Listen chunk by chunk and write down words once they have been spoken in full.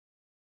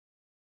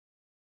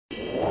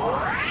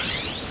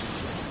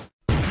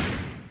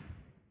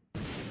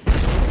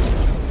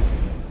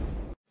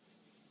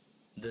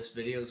This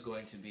video is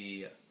going to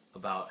be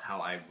about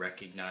how I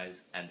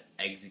recognize and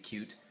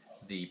execute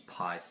the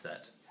pi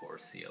set for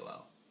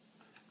CLL.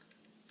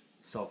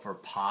 So for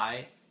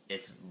pi,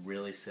 it's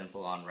really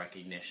simple on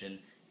recognition.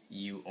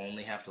 You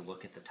only have to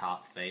look at the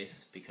top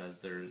face because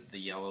the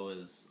yellow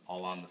is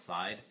all on the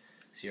side.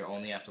 So you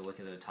only have to look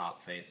at the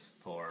top face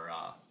for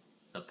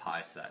the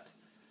pi set.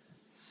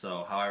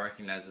 So how I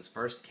recognize this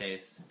first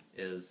case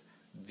is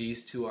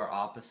these two are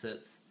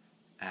opposites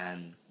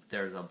and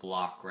there's a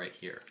block right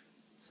here.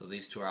 So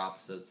these two are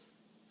opposites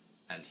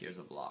and here's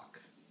a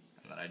block.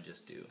 And then I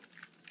just do.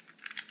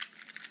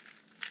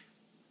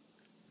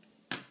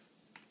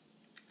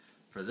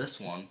 For this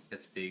one,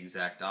 it's the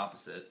exact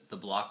opposite. The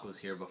block was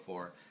here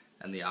before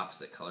and the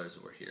opposite colors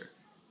were here.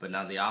 But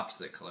now the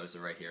opposite colors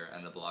are right here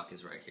and the block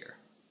is right here.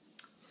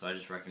 So I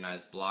just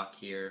recognize block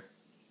here,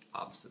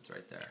 opposites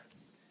right there.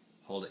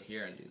 Hold it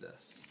here and do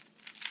this.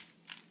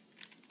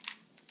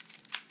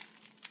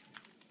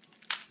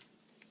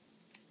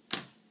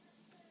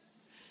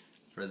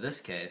 For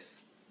this case,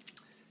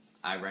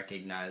 I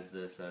recognize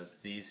this as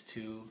these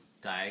two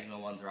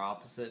diagonal ones are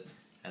opposite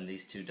and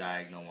these two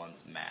diagonal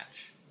ones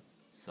match.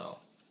 So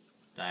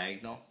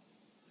diagonal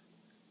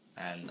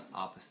and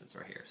opposites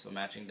are here. So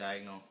matching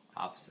diagonal,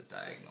 opposite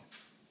diagonal.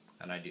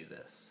 And I do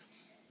this.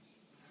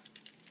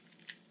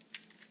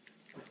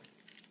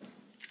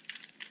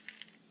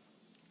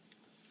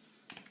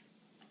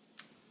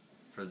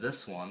 For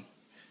this one,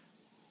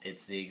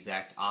 it's the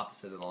exact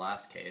opposite of the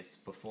last case.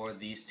 Before,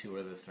 these two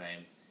are the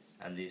same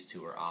and these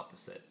two are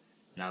opposite.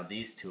 Now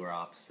these two are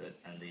opposite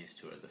and these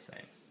two are the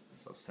same.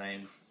 So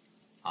same,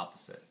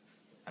 opposite.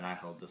 And I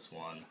hold this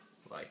one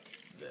like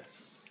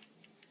this.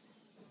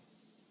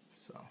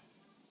 So.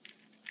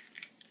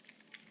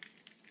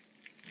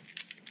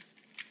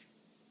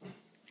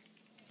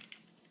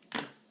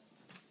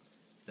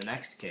 The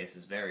next case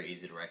is very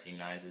easy to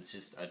recognize. It's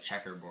just a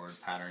checkerboard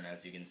pattern,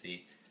 as you can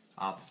see.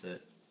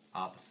 Opposite,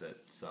 opposite.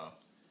 So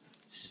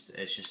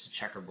it's just a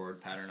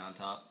checkerboard pattern on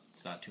top.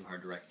 It's not too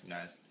hard to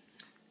recognize.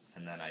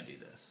 And then I do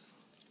this.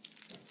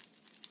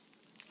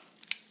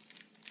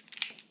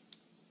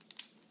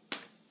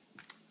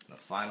 The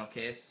final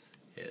case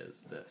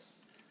is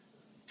this.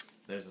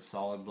 There's a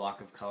solid block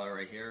of color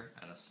right here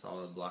and a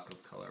solid block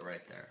of color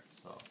right there.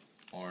 So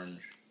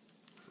orange,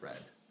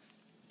 red.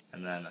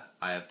 And then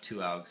I have two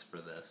AUGs for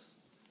this.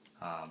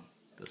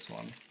 This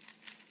one.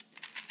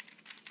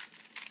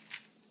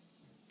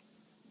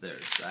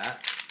 There's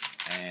that.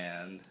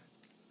 And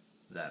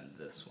then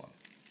this one.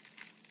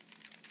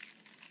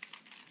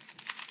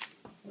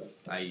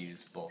 I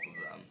use both of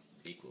them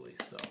equally,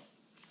 so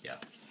yeah.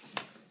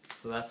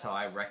 So that's how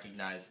I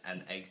recognize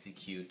and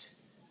execute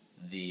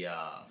the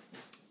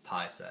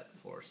pi set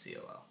for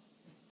CLL.